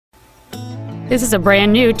This is a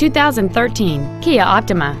brand new 2013 Kia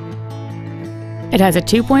Optima. It has a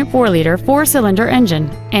 2.4-liter four-cylinder engine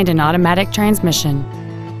and an automatic transmission.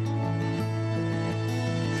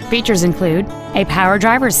 Features include a power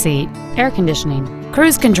driver's seat, air conditioning,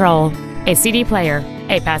 cruise control, a CD player,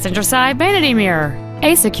 a passenger side vanity mirror,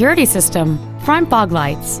 a security system, front fog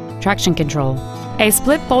lights, traction control, a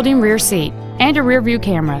split folding rear seat, and a rear view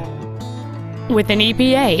camera. With an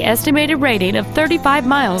EPA estimated rating of 35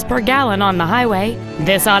 miles per gallon on the highway,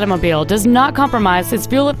 this automobile does not compromise its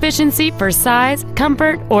fuel efficiency for size,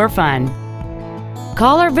 comfort, or fun.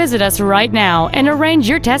 Call or visit us right now and arrange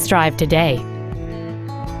your test drive today.